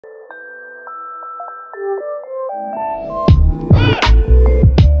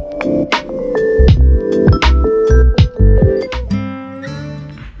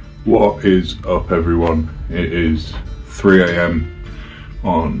What is up, everyone? It is 3 AM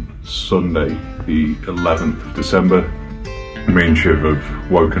on Sunday the 11th of December. Me and Shiv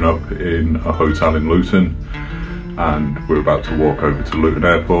have woken up in a hotel in Luton and we're about to walk over to Luton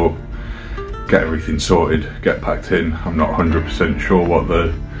Airport, get everything sorted, get packed in. I'm not 100% sure what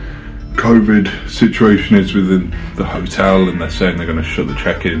the COVID situation is within the hotel, and they're saying they're going to shut the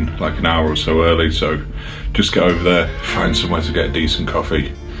check-in like an hour or so early, so just get over there, find somewhere to get a decent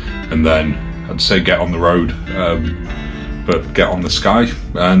coffee, and then I'd say get on the road, but get on the Sky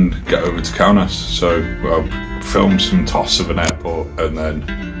and get over to Kaunas. So I'll film some toss of an airport and then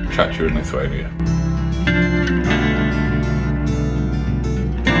chat to you in Lithuania.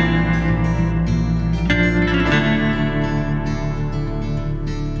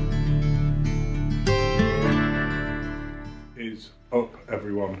 Is up,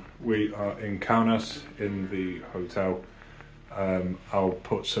 everyone. We are in Kaunas in the hotel. I'll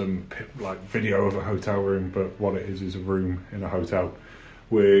put some video of a hotel room, but what it is a room in a hotel.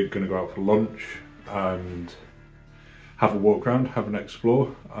 We're going to go out for lunch and have a walk around, have an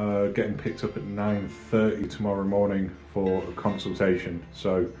explore. Getting picked up at 9:30 tomorrow morning for a consultation.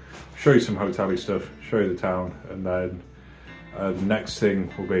 So show you some hotel-y stuff, show you the town, and then the next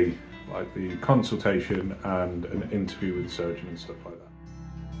thing will be like the consultation and an interview with the surgeon and stuff like that.